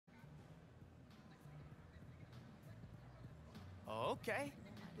Okay.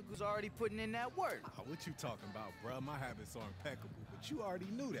 Look who's already putting in that work. Oh, what you talking about, bruh? My habits are impeccable, but you already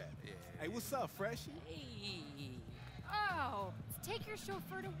knew that. Yeah. Hey, what's up, Freshie? Hey. Oh, it's take your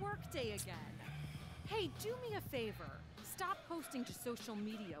chauffeur to work day again. Hey, do me a favor. Stop posting to social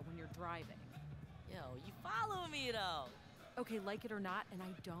media when you're driving. Yo, you follow me, though. Okay, like it or not, and I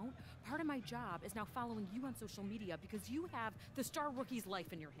don't, part of my job is now following you on social media because you have the star rookie's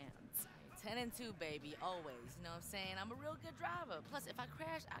life in your hands. 10 and 2, baby, always. You know what I'm saying? I'm a real good driver. Plus, if I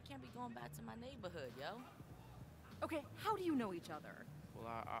crash, I can't be going back to my neighborhood, yo. Okay, how do you know each other? Well,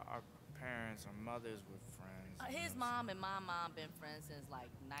 our parents, our mothers were friends. His mom and my mom been friends since,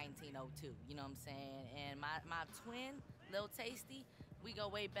 like, 1902, you know what I'm saying? And my twin, Lil Tasty, we go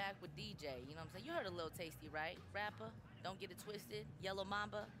way back with DJ, you know what I'm saying? You heard of Lil Tasty, right? Rapper, don't get it twisted, Yellow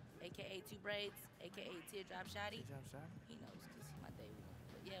Mamba, a.k.a. Two Braids, a.k.a. Teardrop Shotty. Teardrop Shotty? He knows, because he's my day one.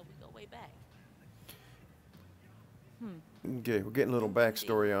 But yeah, we go way back. Okay, we're getting a little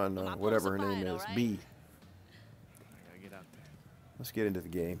backstory on whatever her name is, right? B. I gotta get out there. Let's get into the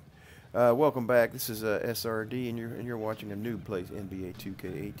game. Welcome back. This is SRD, and you're watching a Noob plays NBA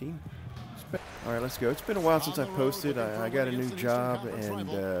 2K18. All right, let's go. It's been a while since I posted. I got a new job,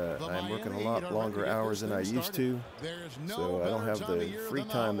 and I'm working a lot longer hours than I used to, so I don't have the free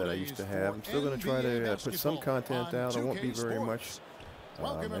time that I used to have. I'm still going to try to put some content out. It won't be very much.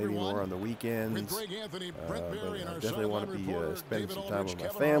 Maybe more on the weekends, but I definitely want to be spending some time with my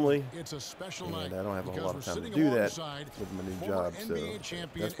family, and I don't have a whole lot of time to do that with my new job, so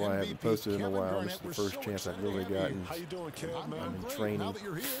that's why I haven't posted in a while. This is the first chance I've really gotten. I'm in training,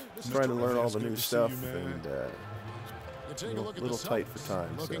 trying to learn all the new stuff, and a little tight for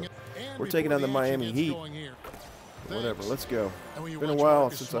time, so we're taking on the Miami Heat. Whatever, let's go. It's been a while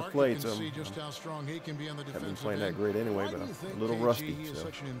since I've played, so I haven't been playing that great anyway, but I'm a little rusty. So.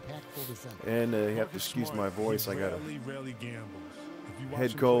 And you have to excuse my voice. I got a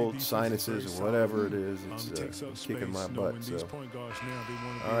head cold, sinuses, or whatever it is. It's kicking my butt. So,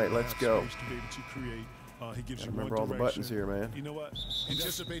 all right, let's go. He gives you remember all the buttons here, man. You know what? He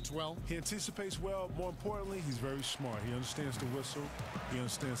anticipates well. He anticipates well. More importantly, he's very smart. He understands the whistle. He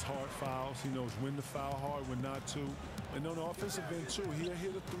understands hard fouls. He knows when to foul hard, when not to. And on the offensive end, too, he'll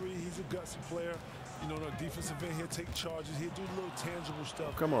hit a three. He's a gutsy player. You know, on the defensive end, he'll take charges. He'll do little tangible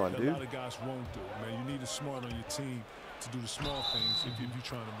stuff. Come on, dude. A lot of guys won't do. Man, you need a smart on your team to do the small things if you're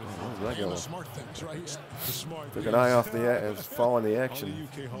trying to win. The smart things, right? The smart Took an eye off the following the action.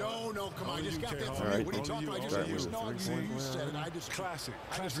 No, come on, I just got that from you. What are you talking about? I just no, you said it. I just classic.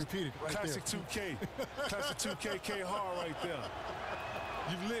 I just repeated right classic there. 2K. Classic 2K K hard right there.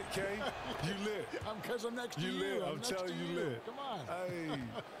 You lit, K. You lit. Because I'm next to you. Lit. I'm telling you lit. Come on. Hey.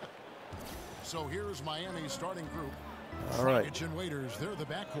 So here's Miami's starting group. All right. Dragic and Waiters, they're the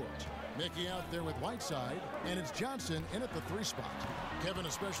backcourt. Mickey out there with Whiteside, and it's Johnson in at the 3 spot. Kevin,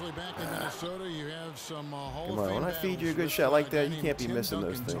 especially back in Minnesota, you have some Hall of Fame. When I feed you a good shot like that, you can't be missing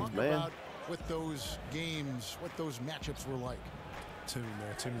those things, man. With those games, what those matchups were like. Timmy,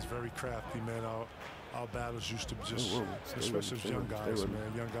 man, Timmy's very crafty, man. Our battles used to just, especially as young guys,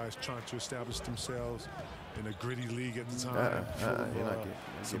 man. Young guys trying to establish themselves in a gritty league at the time.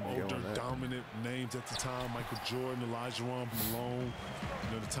 Some older, dominant names at the time. Michael Jordan, Elijah Malone.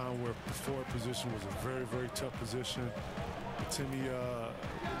 You know, the time where the forward position was a very, very tough position. But Timmy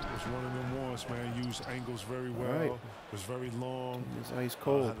was one of them ones, man. Used angles very well. Was very long. He's ice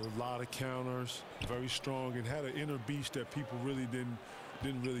cold. Had a lot of counters. Very strong, and had an inner beast that people really didn't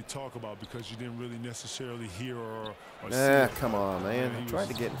really talk about because you didn't really necessarily hear or see. Come on, man. I tried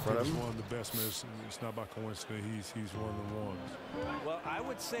to get in front of him. He's one of the best, man. It's not by coincidence. He's one of the ones. Well, I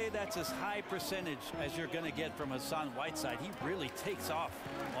would say that's as high percentage as you're going to get from Hassan Whiteside. He really takes off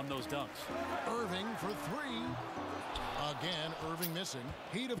on those dunks. Irving for 3. Again, Irving missing.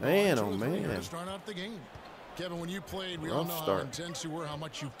 Man, oh man. To start out the game. Kevin, when you played, we all know how intense you were, how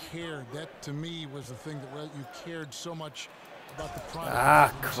much you cared. That, to me, was the thing that you cared so much about the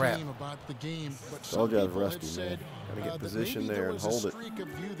product of the team, about the game. But told you I was rusty, man. Gotta get position there and hold it. There was a streak of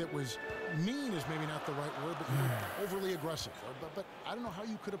you that was mean is maybe not the right word, but you were overly aggressive. But I don't know how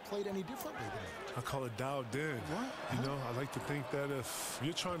you could have played any differently than that. I call it dialed in. What? You know, I like to think that if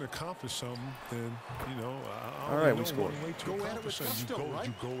you're trying to accomplish something, then, you know, all right, we scored. Go at it with gusto, right?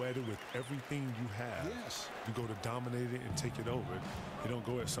 You go at it with everything you have. Yes. You go to dominate it and take it over. You don't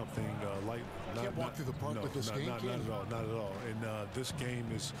go at something lightly. You can't walk through the park with this game. Not at all. Not at all. And this game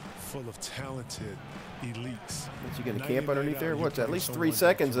is full of talented elites. Is he going to camp underneath there? What's at least 3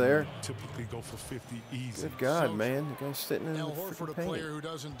 seconds there? Typically go for 50 easy. Good God, man. The guy's sitting in the Horford, a paint. player who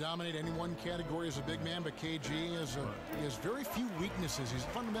doesn't dominate any one category as a big man, but KG he has very few weaknesses. He's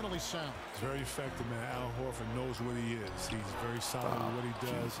fundamentally sound. He's very effective, man. Al Horford knows what he is. He's very solid in what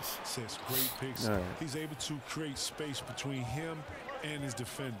he does. Sets great picks. Right. He's able to create space between him and his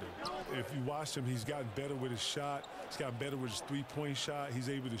defender. If you watch him, he's gotten better with his shot. He's gotten better with his three-point shot. He's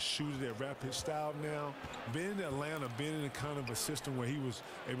able to shoot it at rapid style now. Being in Atlanta, being in a kind of a system where he was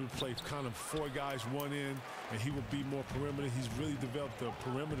able to play kind of 4 guys, 1 in, and he would be more perimeter. He's really developed a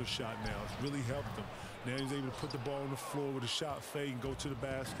perimeter shot now. It's really helped him. Now he's able to put the ball on the floor with a shot fade and go to the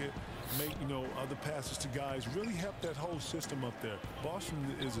basket, make, other passes to guys, really help that whole system up there. Boston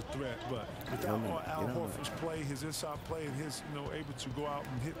is a threat, but without Al Horford's play, his inside play, and his, able to go out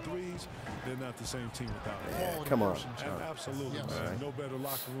and hit threes, they're not the same team without him. Yeah, come on. Absolutely, yes. man. No better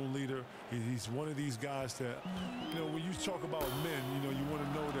locker room leader. He's one of these guys that, when you talk about men, you want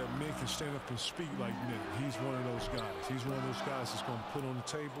to know that men can stand up and speak like men. He's one of those guys. He's one of those guys that's going to put on the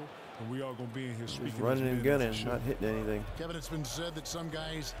table, and we are going to be in here speaking. Running and gunning, not hitting anything. Kevin, it's been said that some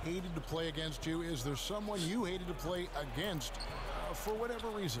guys hated to play against you. Is there someone you hated to play against for whatever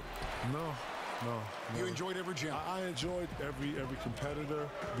reason? No. You enjoyed every jump. I enjoyed every competitor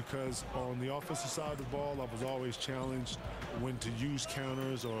because on the offensive side of the ball, I was always challenged when to use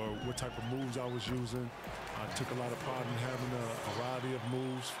counters or what type of moves I was using. I took a lot of pride in having a variety of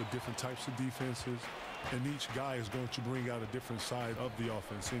moves for different types of defenses. And each guy is going to bring out a different side of the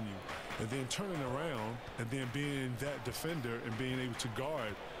offense in you. And then turning around and then being that defender and being able to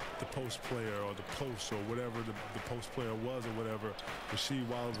guard the post player or the post or whatever the post player was or whatever. Rasheed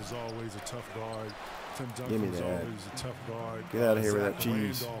Wallace was always a tough guard. Tim Duncan was always a tough guard. Get out of here with that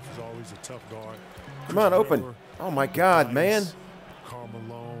cheese. Randolph was always a tough guard. Come on, open. Oh, my God, man. Karl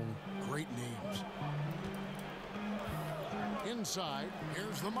Malone. Great names. Inside,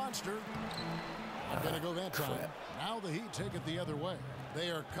 here's the monster. Not going to go that time. Now the Heat take it the other way. They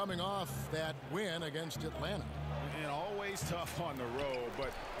are coming off that win against Atlanta. And always tough on the road, but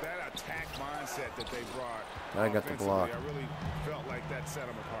that attack mindset that they brought. I got the block. I really felt like that set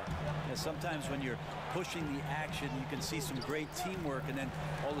them apart. Yeah, sometimes when you're pushing the action, you can see some great teamwork, and then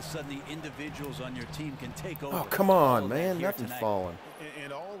all of a sudden the individuals on your team can take over. Oh, come on, man. Nothing's falling.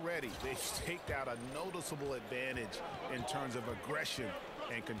 And already they've taken out a noticeable advantage in terms of aggression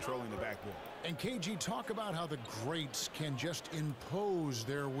and controlling the backboard. And KG, talk about how the greats can just impose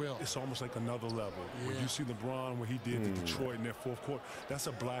their will. It's almost like another level. When you see LeBron, what he did to Detroit in that fourth quarter, that's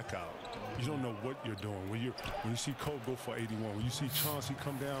a blackout. You don't know what you're doing. When you see Kobe go for 81, when you see Chauncey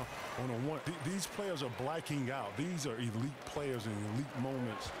come down on a 1, these players are blacking out. These are elite players in elite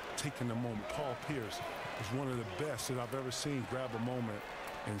moments, taking the moment. Paul Pierce is one of the best that I've ever seen grab a moment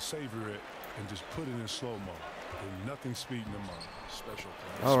and savor it and just put it in slow-mo. And nothing speeding them up. Special.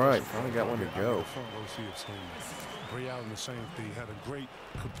 All right, finally got one to go. Bray Allen, the same thing. Had a great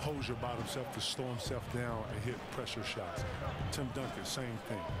composure about himself to slow himself down and hit pressure shots. Tim Duncan, same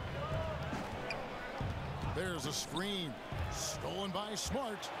thing. There's a screen. Stolen by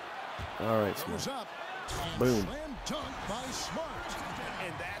Smart. All right, Goes Smart. up. And Boom. Slam dunk by Smart.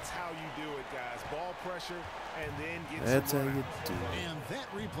 And that's how you do it, guys. Ball pressure and then get That's how some you run. do it. And that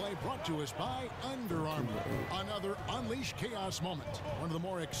replay brought to us by Under Armour. Another Unleash Chaos moment. One of the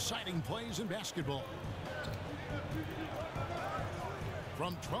more exciting plays in basketball.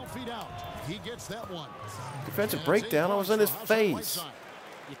 From 12 feet out, he gets that one. Defensive breakdown. I was in his face.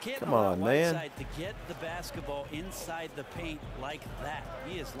 You can't Come allow on, man. Whiteside to get the basketball inside the paint like that.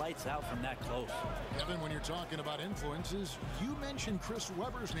 He is lights out from that close. Kevin, when you're talking about influences, you mentioned Chris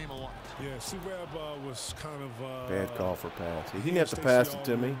Webber's name a lot. Yeah, C-Web was kind of... Bad call for pass. He didn't have to pass it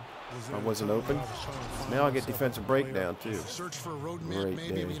to me. I wasn't open. Now I get defensive breakdown, too. Search for a roadmap, Great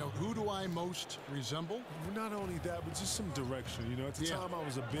maybe. day. Who do I most resemble? Not only that, but just some direction. At the time I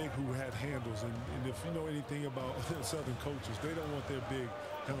was a big who had handles, and if you know anything about Southern coaches, they don't want their big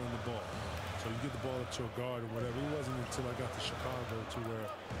handling the ball. So you get the ball up to a guard or whatever. It wasn't until I got to Chicago to where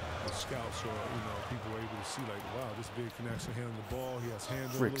the scouts or people were able to see like, wow, this big can actually handle the ball. He has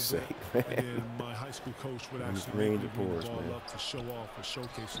hands a little Frick's bit. sake, man. And then my high school coach would actually rain bring pours, the ball man. up to show off or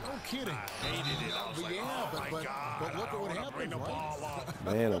showcase. No kidding. I hated it. I was like, Yeah, oh, my God. but look at what happened, Bring the right? ball up.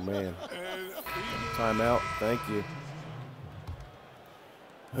 Man, oh, man. Timeout. Thank you.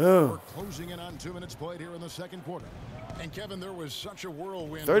 We're closing in on 2 minutes played here in the second quarter. And Kevin, there was such a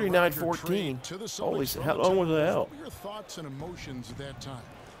whirlwind. 39-14. Holy shit, how long was that out? What were your thoughts and emotions at that time?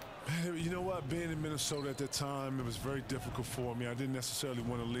 You know what? Being in Minnesota at that time, it was very difficult for me. I didn't necessarily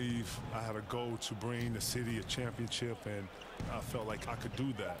want to leave. I had a goal to bring the city a championship, and I felt like I could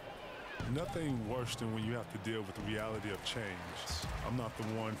do that. Nothing worse than when you have to deal with the reality of change. I'm not the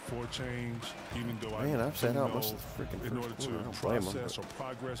one for change, even though I've sat out most of the freaking in order to process or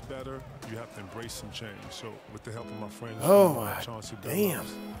progress better, you have to embrace some change. So with the help of my friends, Chauncey damn.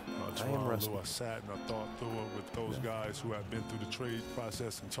 Toronto, I sat and I thought through it with those guys who have been through the trade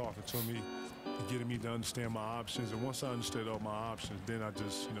process and talking to me, getting me to understand my options. And once I understood all my options, then I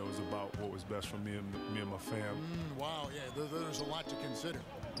just, it was about what was best for me and my family. Wow, yeah, there's a lot to consider.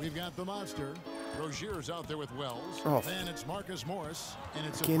 We've got the monster. Rozier's out there with Wells. Oh. Then it's Marcus Morris, and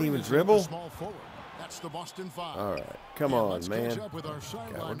it's can't even dribble. Small forward. That's the Boston Five. All right, come on, man. God,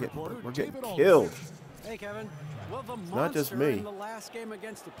 we're getting killed. Hey, Kevin. Well, the Not just me. in the last game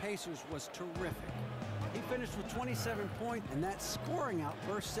against the Pacers was terrific. He finished with 27 points, and that scoring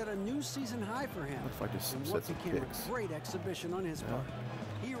outburst set a new season high for him. Looks like just and some what sets of became picks. a great exhibition on his part.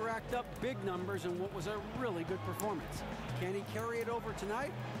 He racked up big numbers in what was a really good performance. Can he carry it over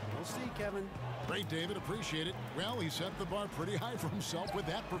tonight? We'll see, Kevin. Great, David. Appreciate it. Well, he set the bar pretty high for himself with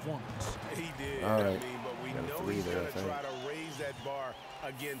that performance. He did. All right. But we know he's going to try to raise that bar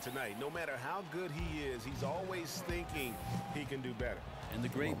again tonight. No matter how good he is, he's always thinking he can do better. And the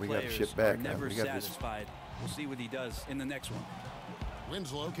great we got to players ship back. are never We got this. satisfied. We'll see what he does in the next one.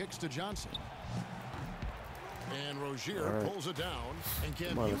 Winslow kicks to Johnson. And Rozier pulls it down. And Ken,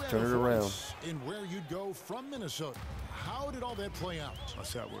 Come on, you let's had turn a it around. voice in where you'd go from Minnesota. How did all that play out? I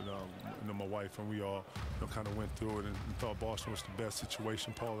sat with my wife, and we all kind of went through it and thought Boston was the best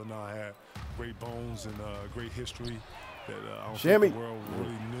situation. Paul and I had great bones and great history that I don't think the world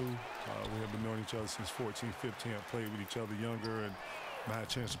really knew. We have been knowing each other since 14, 15. I played with each other younger, and I had a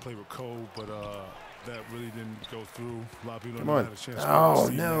chance to play with Cole, but that really didn't go through. A lot of people don't have a chance to play with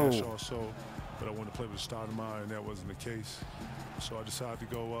Steve Nash also, but I wanted to play with Stoudemire, and that wasn't the case. So I decided to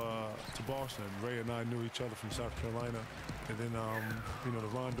go to Boston. Ray and I knew each other from South Carolina. And then, the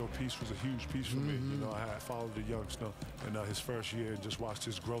Rondo piece was a huge piece for me. I had followed the youngster in his first year and just watched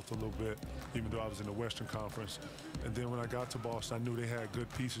his growth a little bit, even though I was in the Western Conference. And then when I got to Boston, I knew they had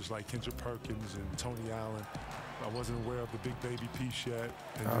good pieces like Kendrick Perkins and Tony Allen. I wasn't aware of the big baby piece yet.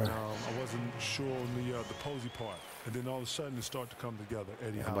 And then I wasn't sure on the Posey part. And then all of a sudden it started to come together.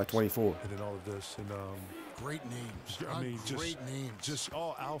 Eddie House. By 24. And then all of this. And great names. I mean, great names. Just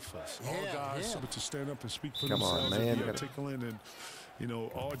all alphas. All guys able to stand up and speak for Come themselves on, man. and be articulate and,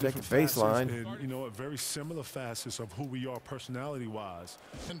 all different baseline. facets and, very similar facets of who we are personality-wise.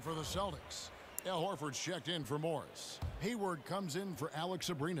 And for the Celtics, Al Horford's checked in for Morris. Hayward comes in for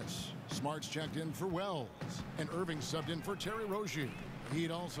Alex Abrinas. Smart's checked in for Wells. And Irving subbed in for Terry Rozier. Heat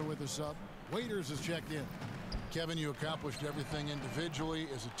also with the sub. Waiters is checked in. Kevin, you accomplished everything individually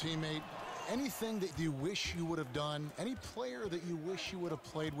as a teammate. Anything that you wish you would have done? Any player that you wish you would have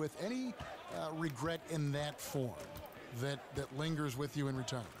played with? Any regret in that form that lingers with you in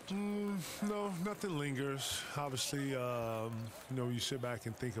retirement? No, nothing lingers. Obviously, you sit back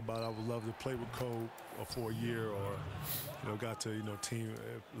and think about I would love to play with Cole for a year or, got to, team,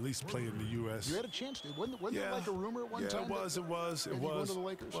 at least play in the U.S. You had a chance to. Wasn't there like a rumor at one time? Yeah, it was. Going to the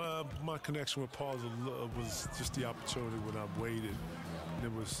Lakers? My connection with Paul was just the opportunity when I waited.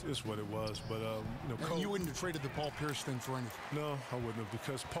 It's what it was, but Cole, you wouldn't have traded the Paul Pierce thing for anything. No, I wouldn't have,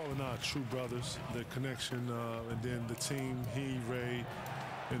 because Paul and I are true brothers. The connection, and then the team, he, Ray,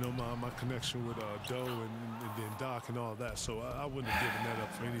 my connection with Doe and then Doc and all that. So I wouldn't have given that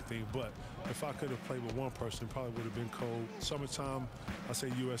up for anything. But if I could have played with one person, it probably would have been Cole. Summertime, I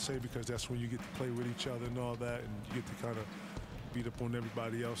say USA because that's when you get to play with each other and all that, and you get to kind of beat up on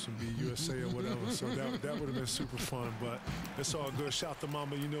everybody else and be USA or whatever. So that would have been super fun, but it's all good. Shout to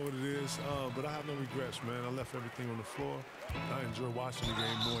Mama, you know what it is. But I have no regrets, man. I left everything on the floor. I enjoy watching the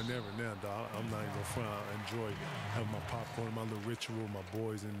game more than ever now, dog. I'm not even gonna front. I enjoy having my popcorn, my little ritual, my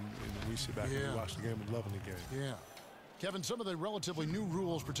boys, and we sit back and watch the game and loving the game. Yeah. Kevin, some of the relatively new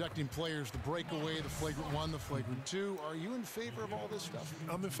rules protecting players, the breakaway, the flagrant one, the flagrant two. Are you in favor of all this stuff?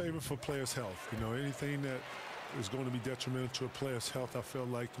 I'm in favor for players' health. Anything that is going to be detrimental to a player's health. I feel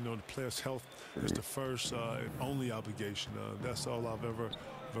like, the player's health is the first and only obligation. That's all I've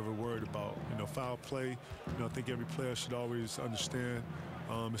ever worried about. Foul play, I think every player should always understand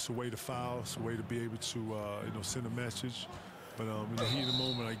it's a way to foul. It's a way to be able to, send a message. But in the heat of the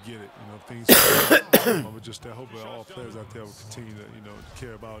moment, I get it. Things. I hope that all players out there will continue to,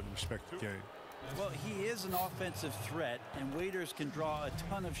 care about and respect the game. Well, he is an offensive threat, and Waiters can draw a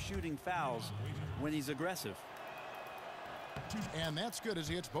ton of shooting fouls when he's aggressive. And that's good as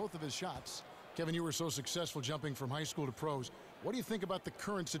he hits both of his shots. Kevin, you were so successful jumping from high school to pros. What do you think about the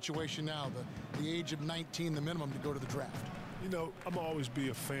current situation now, the age of 19, the minimum to go to the draft? You know, I'm always be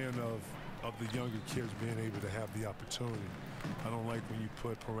a fan of the younger kids being able to have the opportunity. I don't like when you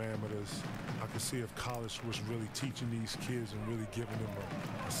put parameters. I can see if college was really teaching these kids and really giving them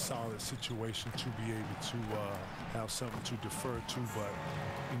a solid situation to be able to have something to defer to. But,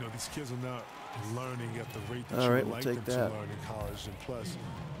 you know, these kids are not learning at the rate that you would like them to learn in college. And plus,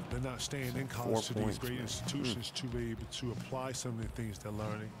 they're not staying in college to these great institutions to be able to apply some of the things they're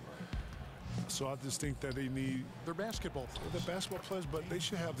learning. So I just think that they need... They're basketball players. They're basketball players, but they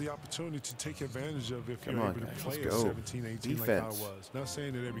should have the opportunity to take advantage of if you're able to play at 17, 18 like I was. Not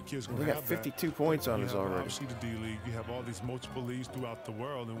saying that every kid's going to have that. We got 52 points on us already. Obviously the D-League, you have all these multiple leagues throughout the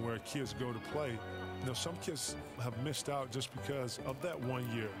world and where kids go to play. You know, some kids have missed out just because of that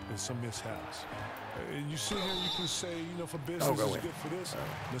 1 year and some mishaps. And you see here, you can say, you know, for business, it's good for this.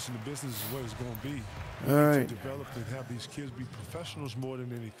 Listen, the business is what it's going to be. We need to develop and have these kids be professionals more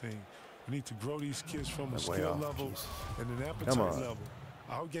than anything. We need to grow these kids from a skill level and an appetite level.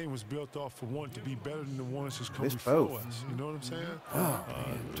 Our game was built off for one to be better than the ones that's come before us. You know what I'm saying?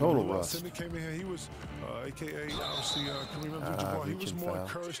 Total rust. Cindy came in here. He was, a.k.a. obviously Kareem Abdul-Jabbar. He was more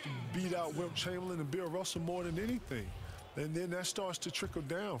encouraged to beat out Wilt Chamberlain and Bill Russell more than anything. And then that starts to trickle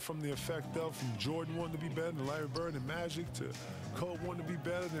down from the effect of from Jordan wanting to be better than Larry Bird and Magic to Kobe wanting to be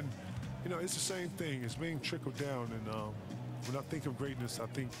better than, you know, it's the same thing. It's being trickled down. And when I think of greatness, I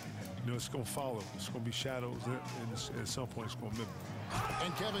think, you know, it's going to follow. It's going to be shadows, and at some point it's going to mimic.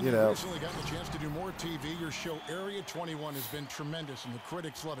 And Kevin, you've recently gotten a chance to do more TV. Your show Area 21 has been tremendous, and the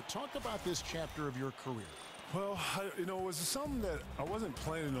critics love it. Talk about this chapter of your career. Well, you know, it was something that I wasn't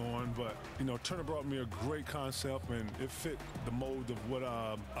planning on, but, you know, Turner brought me a great concept, and it fit the mold of what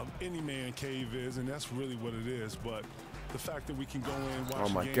any man cave is, and that's really what it is. But the fact that we can go in,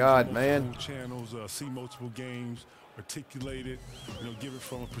 watch games on multiple channels, see multiple games, articulate it, you know, give it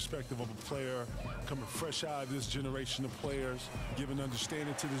from a perspective of a player, coming fresh out of this generation of players, giving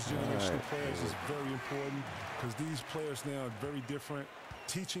understanding to this generation of players is very important because these players now are very different.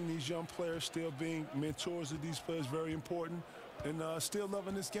 Teaching these young players, still being mentors of these players, very important. And still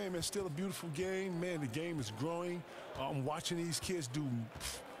loving this game. It's still a beautiful game. Man, the game is growing. I'm watching these kids do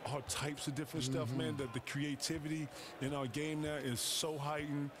all types of different stuff, man. The creativity in our game now is so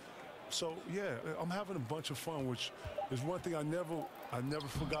heightened. So, yeah, I'm having a bunch of fun, which is one thing I never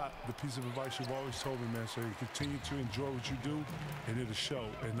forgot. The piece of advice you've always told me, man. So you continue to enjoy what you do, and it'll show.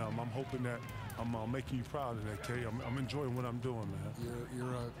 And I'm hoping that I'm making you proud of that, Kay. I'm enjoying what I'm doing, man. You're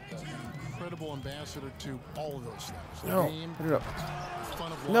an incredible ambassador to all of those things. The game,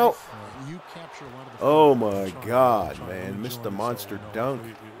 fun of life. You capture a lot of the fun. Oh, my God, man. Missed the monster dunk.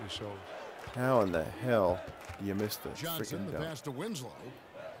 It shows. How in the hell do you miss the Johnson, freaking the dunk? pass to Winslow.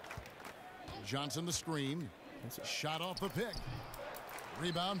 Johnson the screen. Shot off the pick.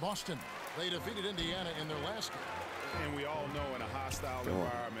 Rebound Boston. They defeated Indiana in their last game. And we all know in a hostile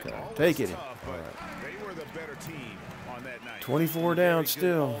environment, take it. Tough, but they were the better team on that night. 24 down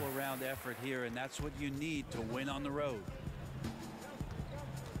still. All-around effort here, and that's what you need to win on the road.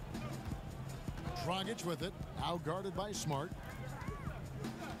 Dragic with it. Out guarded by Smart.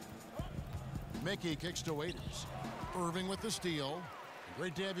 Mickey kicks to Waiters. Irving with the steal.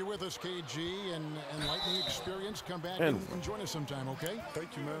 Great to have you with us, KG, and enlightening experience. Come back and join us sometime, okay?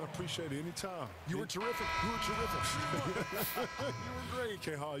 Thank you, man. I appreciate it anytime. You were terrific. You were terrific. You were great.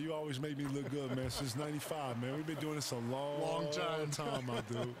 K-Hall, you always made me look good, man, since 95, man. We've been doing this a long time, my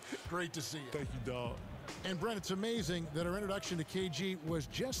dude. Great to see you. Thank you, dog. And, Brent, it's amazing that our introduction to KG was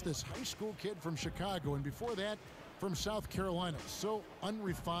just this high school kid from Chicago, and before that, from South Carolina. So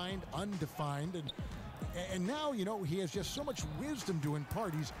unrefined, undefined, and now, you know, he has just so much wisdom to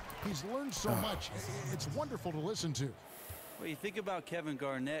impart. He's learned so much. It's wonderful to listen to. Well, you think about Kevin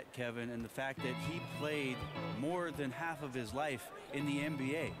Garnett, Kevin, and the fact that he played more than half of his life in the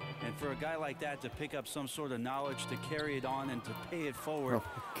NBA. And for a guy like that to pick up some sort of knowledge, to carry it on and to pay it forward,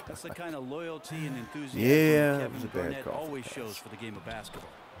 that's the kind of loyalty and enthusiasm Kevin Garnett always shows for the game of basketball.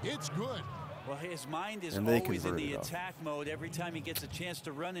 It's good. Well, his mind is always in the attack mode. Every time he gets a chance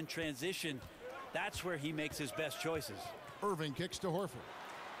to run in transition, that's where he makes his best choices. Irving kicks to Horford.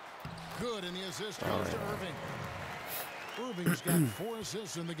 Good, and the assist goes to Irving. Irving's got 4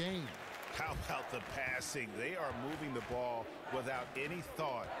 assists in the game. How about the passing? They are moving the ball without any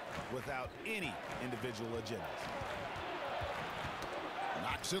thought, without any individual agenda.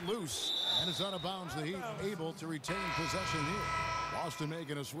 Knocks it loose, and it's out of bounds. The Heat able to retain possession here. Boston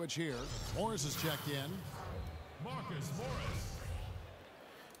making a switch here. Morris is checked in.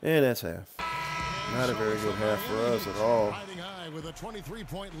 And that's half. Not a very good half for us at all. Riding high with a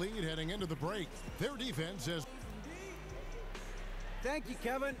 23-point lead heading into the break. Their defense is... Thank you,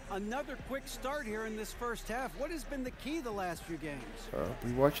 Kevin. Another quick start here in this first half. What has been the key the last few games?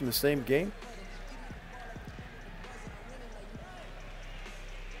 We watching the same game?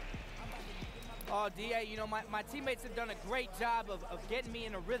 Oh, D.A., you know, my teammates have done a great job of getting me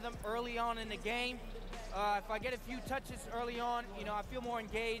in a rhythm early on in the game. If I get a few touches early on, you know, I feel more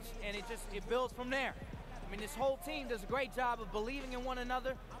engaged, and it builds from there. I mean, this whole team does a great job of believing in one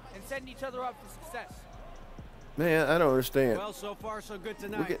another and setting each other up for success. Man, I don't understand. Well, so far so good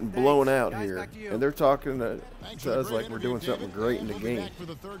tonight. We're getting blown out here, and they're talking to us like we're doing something great in the game.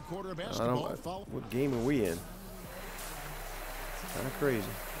 I don't know, what game are we in? Kind of crazy.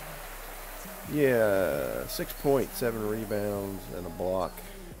 Yeah, 6 points, 7 rebounds, and a block.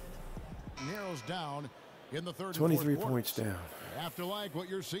 Narrows down in the third 23 points down. Have to like what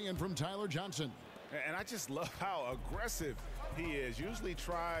you're seeing from Tyler Johnson. And I just love how aggressive he is. Usually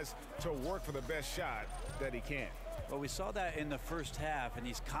tries to work for the best shot that he can. Well, we saw that in the first half, and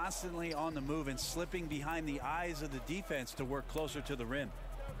he's constantly on the move and slipping behind the eyes of the defense to work closer to the rim.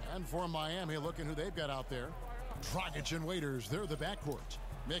 And for Miami, looking who they've got out there. Dragic and Waiters, they're the backcourt.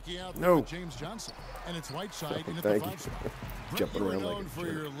 Mickey out there with James Johnson, and it's Whiteside in at the 5 spot. Jumping around known like a for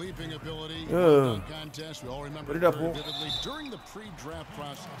jerk. your leaping ability contest. We all remember it very vividly during the pre-draft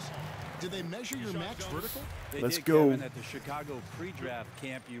process. Did they measure your max vertical? They Let's did, go. Kevin, at the Chicago pre-draft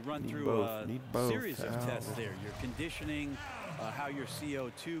camp. You run through a series of tests there. Your conditioning, how your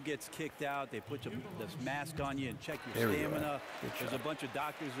CO2 gets kicked out. They put this mask on you and check your stamina. There's a bunch of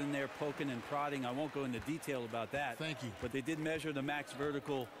doctors in there poking and prodding. I won't go into detail about that. Thank you. But they did measure the max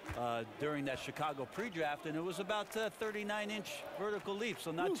vertical during that Chicago pre-draft, and it was about 39-inch vertical leap,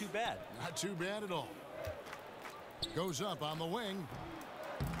 so not too bad. Not too bad at all. Goes up on the wing.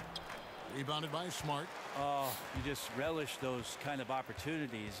 Rebounded by Smart. Oh, you just relish those kind of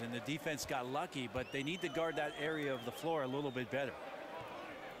opportunities, and the defense got lucky, but they need to guard that area of the floor a little bit better.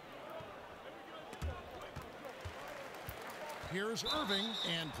 Here's Irving,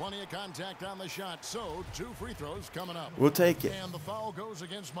 and plenty of contact on the shot, so 2 free throws coming up. We'll take it. And the foul goes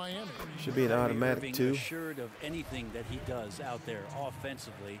against Miami. Should be an automatic Irving 2. assured of anything that he does out there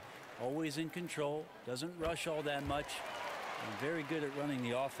offensively. Always in control, doesn't rush all that much, and very good at running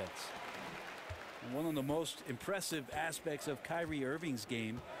the offense. And one of the most impressive aspects of Kyrie Irving's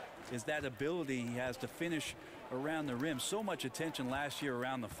game is that ability he has to finish around the rim. So much attention last year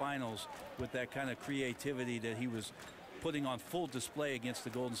around the finals with that kind of creativity that he was putting on full display against the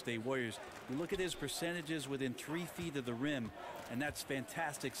Golden State Warriors. You look at his percentages within 3 feet of the rim, and that's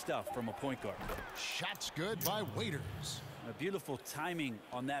fantastic stuff from a point guard. Shots good by Waiters. A beautiful timing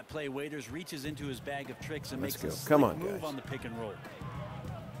on that play. Waiters reaches into his bag of tricks and Let's makes a go. slick move on the pick and roll.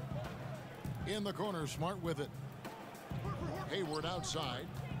 In the corner, Smart with it. Hayward outside.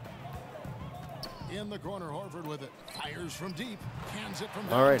 In the corner, Horford with it. Fires from deep. Hands it from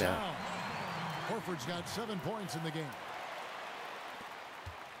downtown. All right, now. Horford's got 7 points in the game.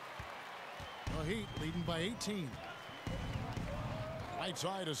 The Heat leading by 18. Right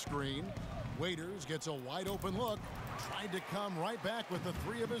side a screen. Waiters gets a wide open look. Tried to come right back with the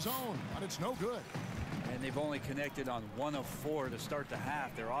 3 of his own, but it's no good. And they've only connected on 1 of 4 to start the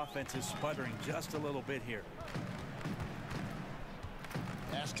half. Their offense is sputtering just a little bit here.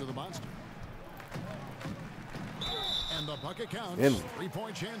 Pass to the monster. And the bucket counts.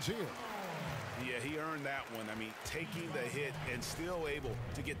 3-point chance here. Yeah, he earned that one. I mean, taking the hit and still able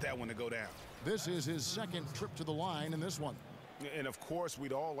to get that one to go down. This is his 2nd trip to the line in this one. And of course,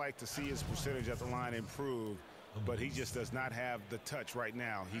 we'd all like to see his percentage at the line improve, but he just does not have the touch right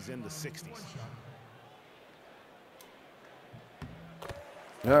now. He's in the 60s.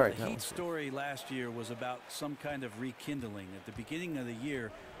 All right. The Heat story last year was about some kind of rekindling. At the beginning of the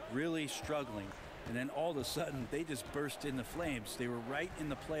year, really struggling. And then all of a sudden, they just burst into flames. They were right in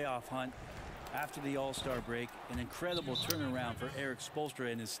the playoff hunt after the All-Star break. An incredible turnaround for Eric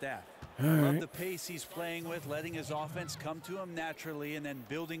Spoelstra and his staff. Love the pace he's playing with, letting his offense come to him naturally and then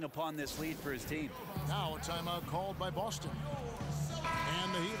building upon this lead for his team. Now a timeout called by Boston.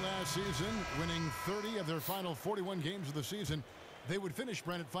 And the Heat last season winning 30 of their final 41 games of the season. They would finish,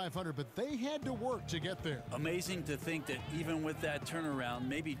 Brent, at 500, but they had to work to get there. Amazing to think that even with that turnaround,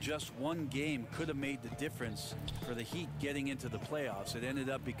 maybe just one game could have made the difference for the Heat getting into the playoffs. It ended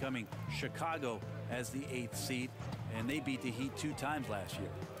up becoming Chicago as the 8th seed, and they beat the Heat 2 times last year.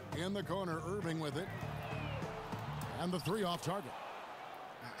 In the corner, Irving with it. And the 3 off target.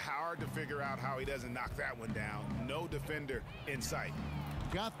 Hard to figure out how he doesn't knock that one down. No defender in sight.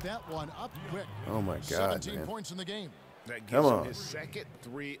 Got that one up quick. Oh, my God, 17 man. points in the game. That gives him his second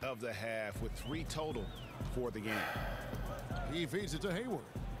 3 of the half with 3 total for the game. He feeds it to Hayward.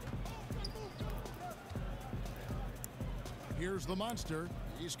 Here's the monster.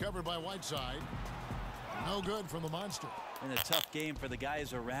 He's covered by Whiteside. No good from the monster. And a tough game for the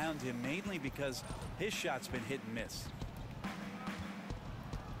guys around him, mainly because his shot's been hit and miss.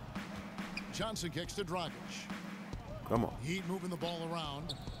 Johnson kicks to Dragic. Come on. Heat moving the ball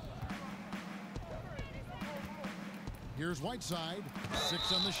around. Here's Whiteside.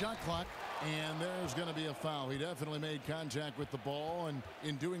 6 on the shot clock. And there's going to be a foul. He definitely made contact with the ball, and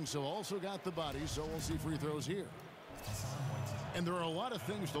in doing so also got the body, so we'll see free throws here. And there are a lot of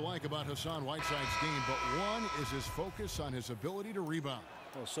things to like about Hassan Whiteside's game, but one is his focus on his ability to rebound.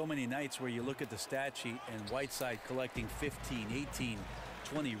 Well, so many nights where you look at the stat sheet and Whiteside collecting 15, 18,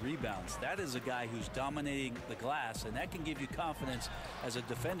 20 rebounds. That is a guy who's dominating the glass, and that can give you confidence as a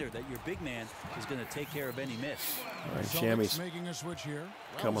defender that your big man is going to take care of any miss. All right, Shammy's making a switch here.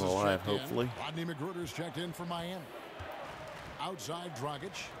 coming alive, hopefully. Rodney McGruder's checked in for Miami. Outside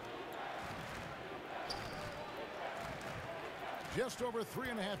Dragic. Just over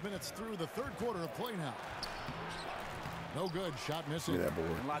 3.5 minutes through the third quarter of play now. No good. Shot missing. Look at that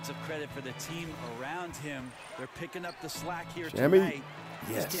boy. And lots of credit for the team around him. They're picking up the slack here Shammy? tonight. Yes.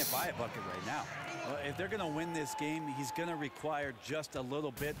 He just can't buy a bucket right now. Well, if they're going to win this game, he's going to require just a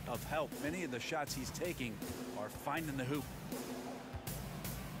little bit of help. Many of the shots he's taking are finding the hoop.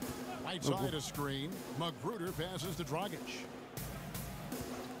 Right side of screen. McGruder passes to Dragic.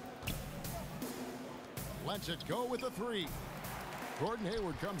 Lets it go with the 3. Gordon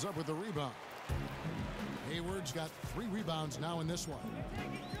Hayward comes up with the rebound. Hayward's got 3 rebounds now in this one.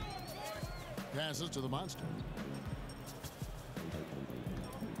 Passes to the monster.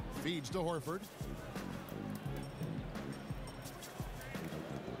 Feeds to Horford.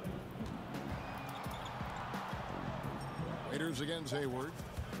 Raiders against Hayward.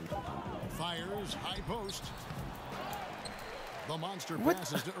 Fires high post. The monster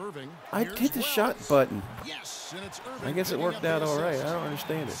passes to Irving. I hit the shot button. Yes, and it's Irving. I guess it worked out all right. I don't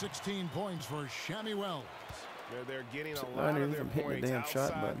understand it. 16 points for Shammy Wells. They're getting a lot of their points damn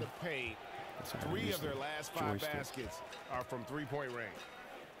shot outside button. the paint. 3 of their last 5 baskets are from 3-point range.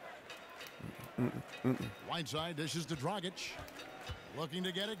 Whiteside dishes to Dragic. Looking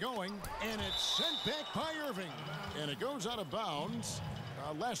to get it going. And it's sent back by Irving. And it goes out of bounds.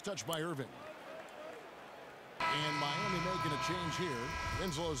 Last touch by Irving. And Miami making a change here.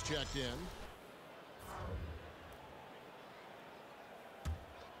 Winslow's checked in.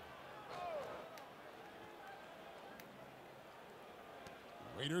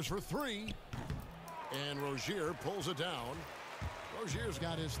 Raiders for 3. And Rozier pulls it down. Rozier's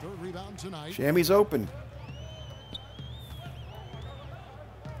got his 3rd rebound tonight. Shammy's open.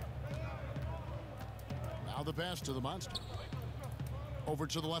 Now the pass to the monster. Over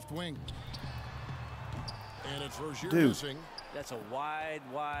to the left wing. And it's Rozier missing. That's a wide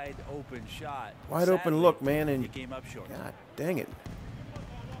open shot. Wide open look, man, and he came up short. God dang it.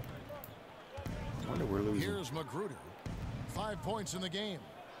 I wonder we're losing. Here's McGruder. 5 points in the game.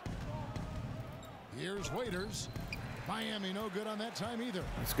 Here's Waiters. Miami no good on that time either.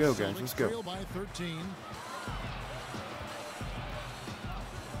 Let's go, guys. Let's go. Trail by 13.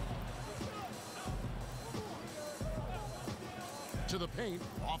 To the paint,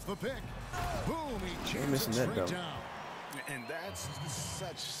 off the pick. Boom, he jams it straight down. And that's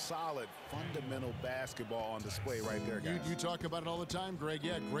such solid, fundamental basketball on display right there, guys. You talk about it all the time, Greg.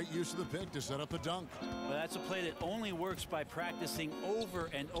 Yeah, great use of the pick to set up the dunk. But that's a play that only works by practicing over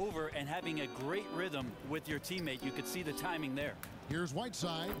and over and having a great rhythm with your teammate. You could see the timing there. Here's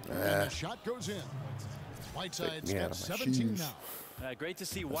Whiteside, and the shot goes in. Whiteside's got 17 now. Great to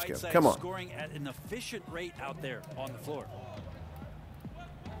see Whiteside scoring at an efficient rate out there on the floor.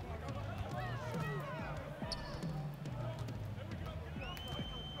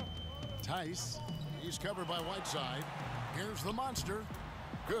 Tice, he's covered by Whiteside. Here's the monster.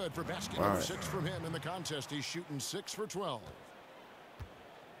 Good for basket number 6 from him in the contest. He's shooting 6 for 12.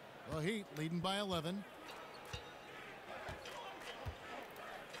 The Heat leading by 11.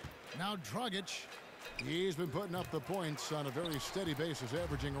 Now Dragic. He's been putting up the points on a very steady basis,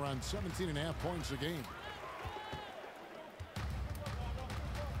 averaging around 17.5 points a game.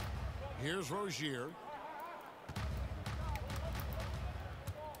 Here's Rozier.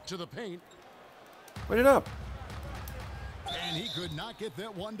 To the paint. Put it up. And he could not get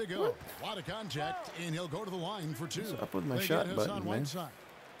that one to go. A lot of contact, and he'll go to the line for 2. What's up with my shot button, man?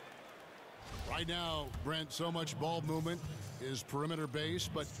 Right now, Brent, so much ball movement is perimeter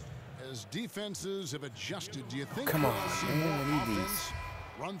based, but as defenses have adjusted, do you think come on, we'll see man, more offense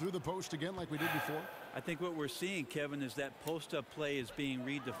run through the post again like we did before? I think what we're seeing, Kevin, is that post-up play is being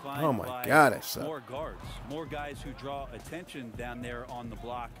redefined Oh my by God, I suck. more guards, more guys who draw attention down there on the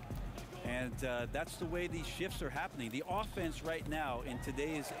block. And that's the way these shifts are happening. The offense right now in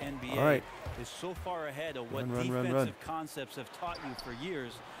today's NBA is so far ahead of what defensive concepts have taught you for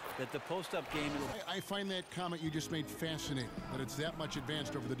years that the post-up game... I find that comment you just made fascinating, that it's that much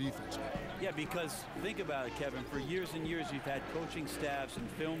advanced over the defense. Yeah, because think about it, Kevin. For years and years, you've had coaching staffs and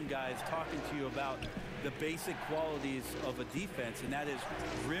film guys talking to you about the basic qualities of a defense, and that is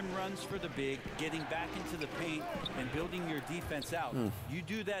rim runs for the big, getting back into the paint, and building your defense out. You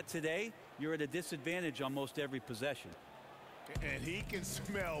do that today, you're at a disadvantage on most every possession. And he can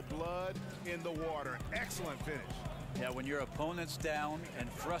smell blood in the water. Excellent finish. Yeah, when your opponent's down and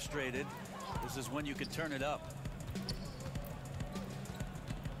frustrated, this is when you can turn it up.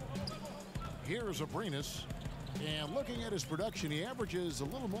 Here's Abrinas, and looking at his production, he averages a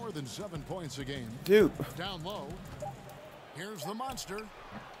little more than 7 points a game. Dude. Down low. Here's the monster.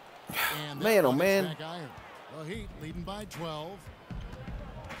 And man, oh man. Back iron. The Heat leading by 12.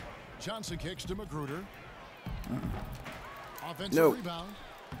 Johnson kicks to Magruder. Offensive rebound.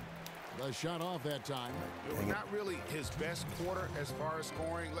 The shot off that time. It was not really his best quarter as far as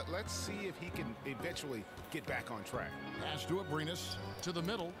scoring. Let's see if he can eventually get back on track. Pass to Abrinas to the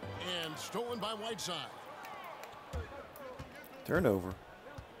middle and stolen by Whiteside. Turnover.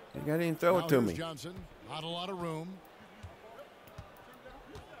 You got to even throw it to me. Johnson, not a lot of room.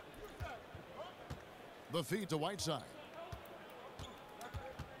 The feed to Whiteside.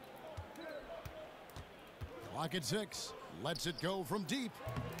 Clock at 6. Lets it go from deep.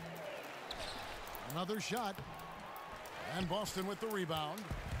 Another shot. And Boston with the rebound.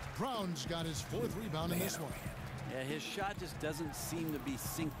 Brown's got his 4th rebound in this one. Yeah, his shot just doesn't seem to be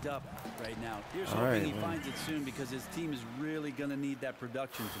synced up right now. Here's hoping he finds it soon, because his team is really going to need that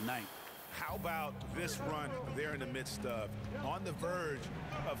production tonight. How about this run they're in the midst of, on the verge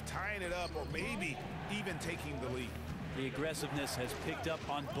of tying it up or maybe even taking the lead? The aggressiveness has picked up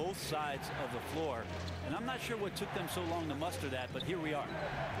on both sides of the floor, and I'm not sure what took them so long to muster that, but here we are.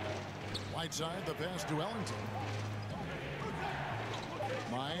 Whiteside, the pass to Ellington.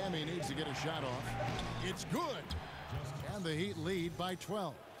 Miami needs to get a shot off. It's good. And the Heat lead by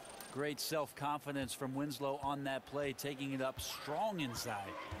 12. Great self-confidence from Winslow on that play, taking it up strong inside.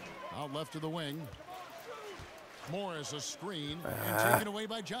 Out left to the wing. Morris a screen and taken away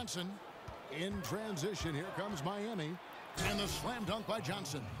by Johnson. In transition, here comes Miami. And the slam dunk by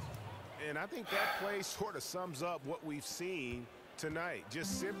Johnson. And I think that play sort of sums up what we've seen tonight.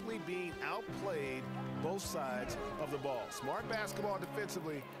 Just simply being outplayed both sides of the ball. Smart basketball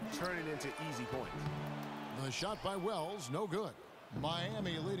defensively, turning into easy points. The shot by Wells, no good.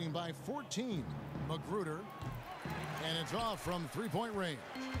 Miami leading by 14. Magruder. And it's off from 3-point range.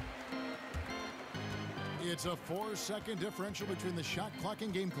 It's a 4-second differential between the shot clock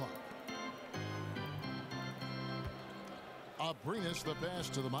and game clock. Abrinas the pass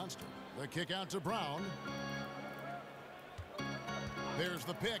to the monster. The kick out to Brown. There's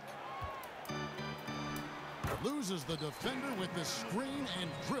the pick. Loses the defender with the screen and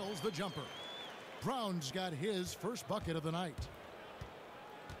drills the jumper. Brown's got his first bucket of the night.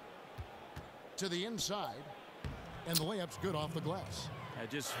 To the inside. And the layup's good off the glass. I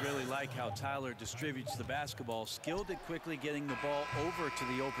just really like how Tyler distributes the basketball, skilled at quickly getting the ball over to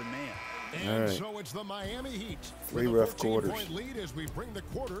the open man. And so it's the Miami Heat. 3 rough quarters. With a 14-point lead as we bring the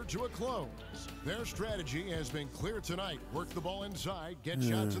quarter to a close. Their strategy has been clear tonight. Work the ball inside, get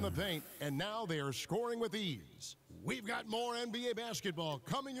shots in the paint, and now they are scoring with ease. We've got more NBA basketball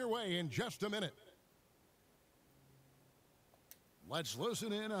coming your way in just a minute. Let's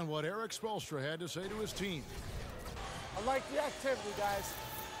listen in on what Eric Spoelstra had to say to his team. I like the activity, guys.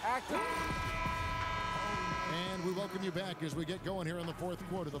 Active. And we welcome you back as we get going here in the fourth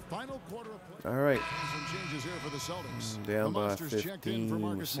quarter. The final quarter of play. All right. Some changes here for the Celtics. Down the by Monsters checked in for 15,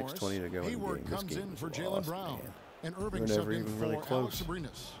 Marcus 6:20 Morris. to go in the Hayward game. comes in for Jaylen Brown. Man. And Irving We're never subbed in even for really Alex close.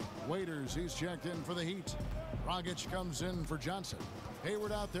 Abrinas. Waiters, he's checked in for the Heat. Dragic comes in for Johnson.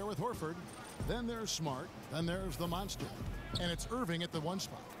 Hayward out there with Horford. Then there's Smart. Then there's the Monster. And it's Irving at the 1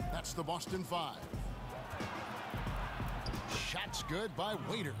 spot. That's the Boston 5. Shots good by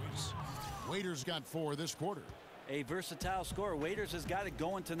Waiters. Waiters got 4 this quarter. A versatile scorer. Waiters has got it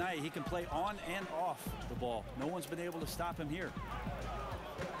going tonight. He can play on and off the ball. No one's been able to stop him here.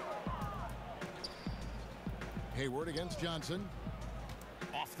 Hayward against Johnson.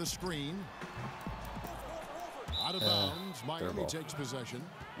 Off the screen. Out of bounds. Miami takes possession.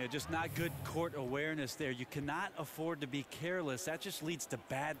 Yeah, just not good court awareness there. You cannot afford to be careless. That just leads to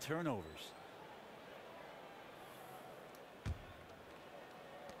bad turnovers.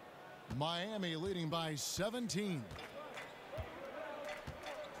 Miami leading by 17.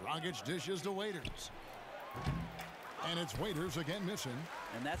 Dragic dishes to Waiters. And it's Waiters again missing.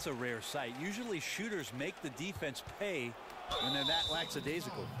 And that's a rare sight. Usually shooters make the defense pay when they're that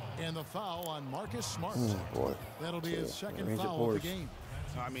lackadaisical. And the foul on Marcus Smart. Oh, boy. That'll be his second foul of the game.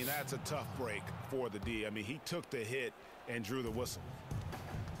 I mean, that's a tough break for the D. I mean, he took the hit and drew the whistle.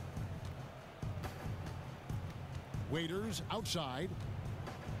 Waiters outside.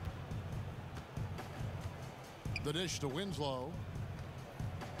 The dish to Winslow.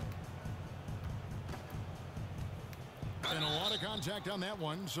 And a lot of contact on that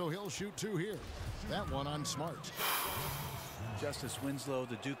one, so he'll shoot 2 here. That one on Smart. Justice Winslow,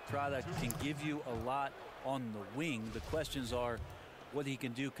 the Duke product, can give you a lot on the wing. The questions are what he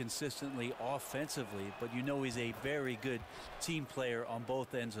can do consistently offensively, but you know he's a very good team player on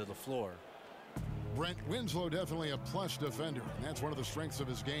both ends of the floor. Brent Winslow definitely a plus defender, and that's one of the strengths of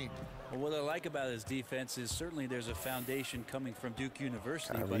his game. Well, what I like about his defense is certainly there's a foundation coming from Duke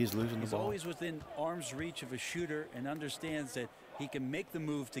University, but he's losing the ball. Always within arm's reach of a shooter and understands that he can make the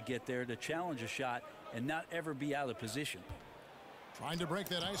move to get there, to challenge a shot, and not ever be out of position. Trying to break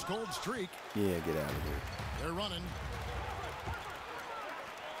that ice-cold streak. Yeah, get out of here. They're running.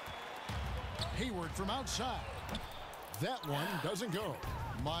 Hayward from outside. That one doesn't go.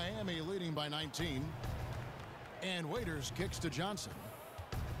 Miami leading by 19. And Waiters kicks to Johnson.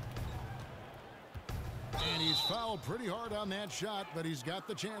 And he's fouled pretty hard on that shot, but he's got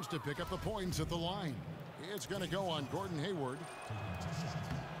the chance to pick up the points at the line. It's going to go on Gordon Hayward.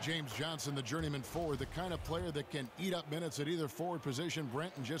 James Johnson, the journeyman forward, the kind of player that can eat up minutes at either forward position,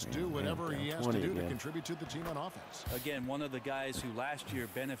 Brent, and just do whatever he has to do to contribute to the team on offense. Again, one of the guys who last year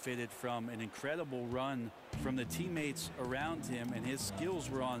benefited from an incredible run from the teammates around him, and his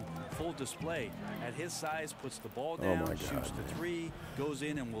skills were on full display. At his size, puts the ball down, shoots the 3, goes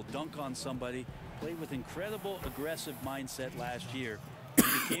in and will dunk on somebody. Played with incredible aggressive mindset last year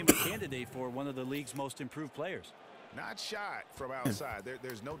and became a candidate for one of the league's most improved players. Not shot from outside.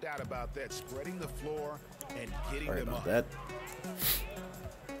 There's no doubt about that. Spreading the floor and getting Sorry them about up. that.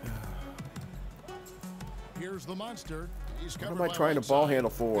 Here's the monster. He's What covered am I by trying to Whiteside. ball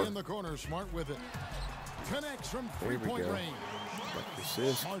handle for? In the corner, Smart with it. Connects from There we three-point go. range.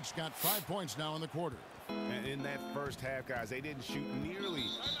 Assist. Smart's got 5 points now in the quarter. And in that first half, guys, they didn't shoot nearly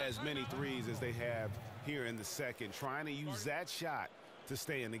as many threes as they have here in the second, trying to use that shot to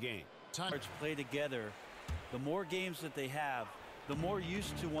stay in the game. Play together. The more games that they have, the more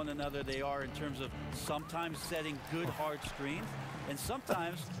used to one another they are in terms of sometimes setting good hard screens and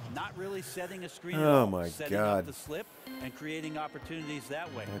sometimes not really setting a screen at all. My setting God. up the slip and creating opportunities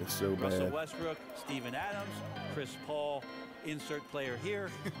that way. That is so Russell bad. Westbrook, Steven Adams, Chris Paul, insert player here.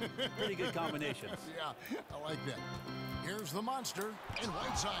 Pretty good combinations. Yeah, I like that. Here's the monster, and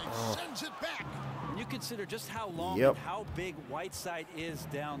Whiteside sends it back. When you consider just how long and how big Whiteside is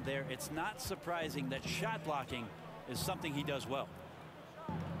down there, it's not surprising that shot blocking is something he does well.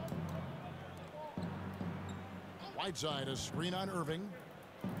 Whiteside, a screen on Irving.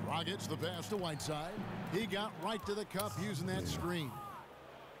 Dragic the pass to Whiteside. He got right to the cup using that screen.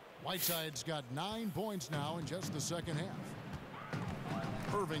 Whiteside's got 9 points now in just the second half.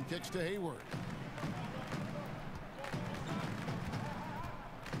 Irving kicks to Hayward.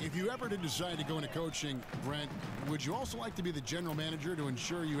 If you ever did decide to go into coaching, Brent, would you also like to be the general manager to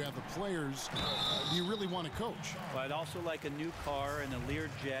ensure you have the players you really want to coach? Well, I'd also like a new car and a Lear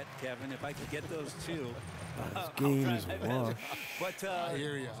jet, Kevin, if I could get those two. This game is a wash. But I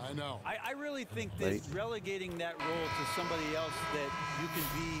hear you. I know. I really think that relegating that role to somebody else that you can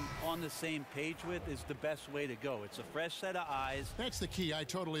be on the same page with is the best way to go. It's a fresh set of eyes. That's the key. I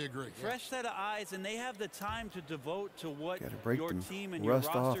totally agree. Fresh set of eyes, and they have the time to devote to what your team and rust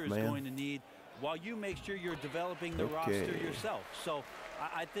your roster off, is man. going to need while you make sure you're developing the roster yourself. So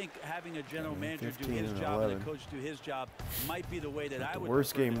I think having a general manager do his job and a coach do his job might be the way that I would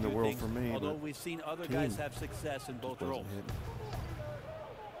worst prefer game to in the do world things, for me, although but we've seen other guys have success in both roles.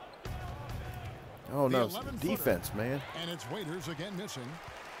 Oh no, defense, man. And it's Waiters again missing.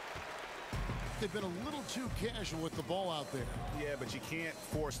 They've been a little too casual with the ball out there. Yeah, but you can't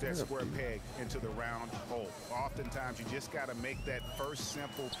force that square peg into the round hole. Oftentimes, you just got to make that first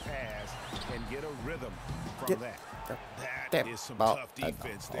simple pass and get a rhythm from that. That is some tough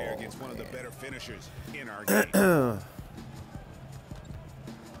defense there against one of the better finishers in our game.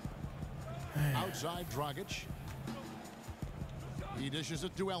 Outside Dragic. He dishes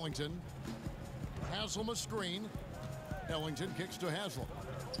it to Ellington. Haslam a screen. Ellington kicks to Haslam.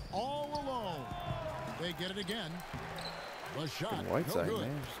 All alone. They get it again. The shot. Whiteside, no good.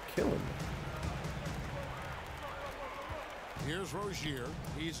 man, just killing me. Here's Rozier.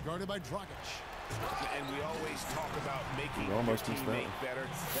 He's guarded by Dragic. And we always talk about making your teammate better.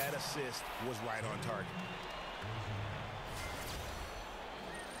 That assist was right on target.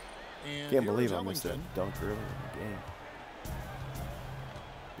 Can't believe I missed that dunk earlier in the game.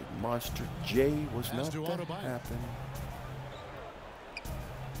 Big Monster J was not going to happen.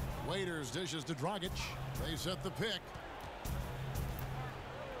 Waiters dishes to Dragic. They set the pick.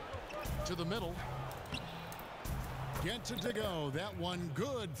 To the middle. Gets it to go. That one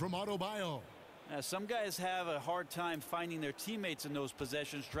good from Adebayo. Some guys have a hard time finding their teammates in those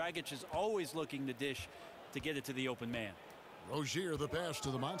possessions. Dragic is always looking to dish to get it to the open man. Rozier the pass to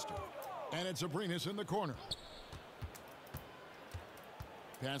the monster. And it's Abrines in the corner.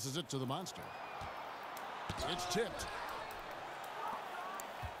 Passes it to the monster. It's tipped.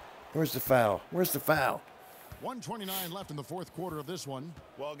 Where's the foul? Where's the foul? 1:29 left in the fourth quarter of this one.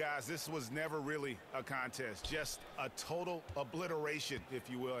 Well, guys, this was never really a contest. Just a total obliteration, if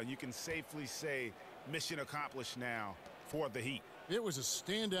you will. And you can safely say mission accomplished now for the Heat. It was a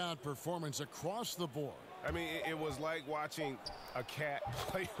standout performance across the board. I mean, it was like watching a cat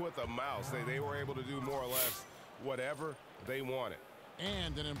play with a mouse. They were able to do more or less whatever they wanted.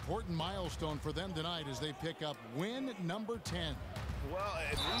 And an important milestone for them tonight as they pick up win number 10. Well,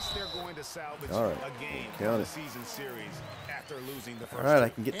 at least they're going to salvage a game in the season series after losing the first. All right, I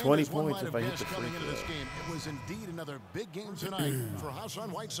can get 20 points if I hit the free throw. This game, it was indeed another big game tonight for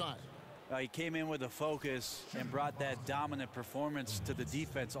Hassan Whiteside. He came in with a focus and brought that dominant performance to the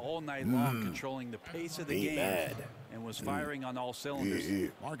defense all night long, controlling the pace of the game and was firing on all cylinders.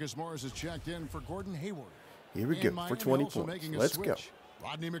 Marcus Morris is checked in for Gordon Hayward. Here we go for 20 points. Let's go.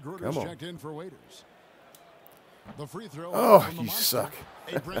 Rodney McGruder is checked in for Waiters. The free throw. Oh, you suck.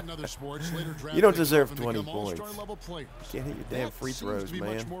 You don't deserve 20 points. Can't hit your damn free throws,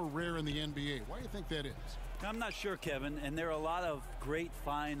 man. Much more rare in the NBA. Why do you think that is? I'm not sure, Kevin, and there are a lot of great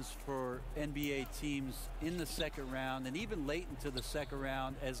finds for NBA teams in the second round and even late into the second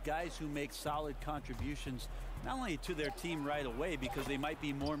round as guys who make solid contributions not only to their team right away because they might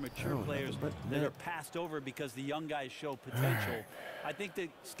be more mature players that are passed over because the young guys show potential. I think the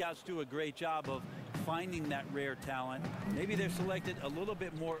scouts do a great job of finding that rare talent. Maybe they're selected a little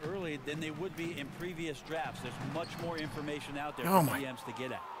bit more early than they would be in previous drafts. There's much more information out there for GMs to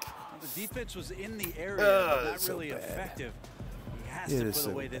get at. The defense was in the area, but not really effective. He has to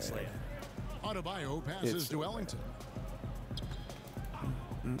put away this layup. Adebayo passes to Ellington.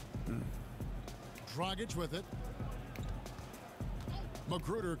 Dragic with it.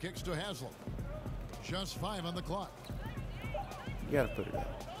 McGruder kicks to Haslam. Just 5 on the clock. You gotta put it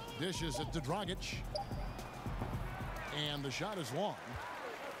up. Dishes it to Dragic. And the shot is long.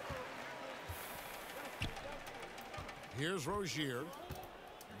 Here's Rozier.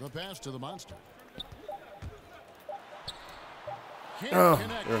 The pass to the monster. There's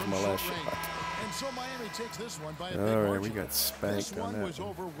my last shot. And so Miami takes this one by a big margin. All right, we got spanked this one on that. was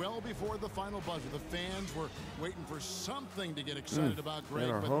over well before the final buzzer. The fans were waiting for something to get excited about Greg,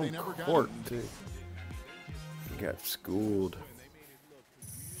 and our but home they never got court, it. too. We got schooled.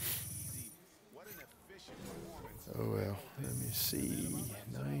 Oh, well. Let me see.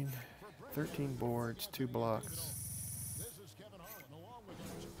 13 boards, 2 blocks. This is Kevin Harlan along with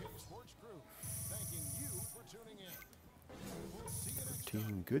the 2K Sports crew thanking you for tuning in. We'll see you next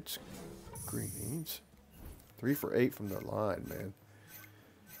 13 good screens. 3 for 8 from the line, man.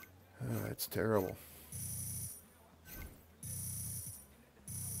 Oh, that's terrible.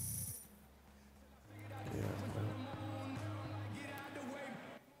 Yeah.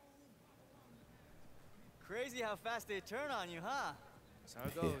 Crazy how fast they turn on you, huh? That's how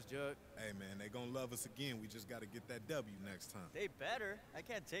it goes, Jug. Hey, man, they gonna love us again. We just got to get that W next time. They better. I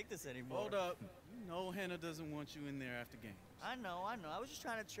can't take this anymore. Hold up. You know Hannah doesn't want you in there after games. I know. I was just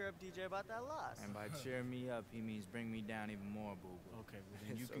trying to cheer up DJ about that loss. And by cheer me up, he means bring me down even more, boo-boo. Okay, well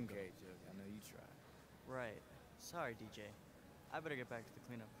then you can go. Jug. I know you tried. Right. Sorry, DJ. I better get back to the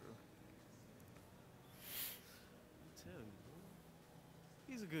cleanup crew. I tell you,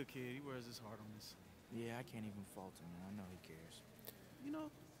 he's a good kid. He wears his heart on his sleeve. Yeah, I can't even fault him, man. I know he cares. You know,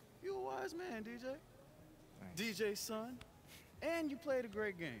 you're a wise man, DJ. Thanks. DJ's son. And you played a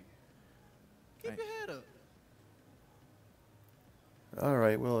great game. Keep your head up. All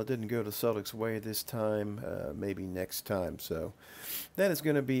right, well, it didn't go the Celtics' way this time. Maybe next time. So that is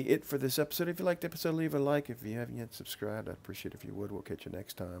going to be it for this episode. If you liked the episode, leave a like. If you haven't yet subscribed, I'd appreciate it if you would. We'll catch you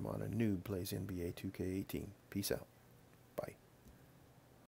next time on a Noob Plays NBA 2K18. Peace out.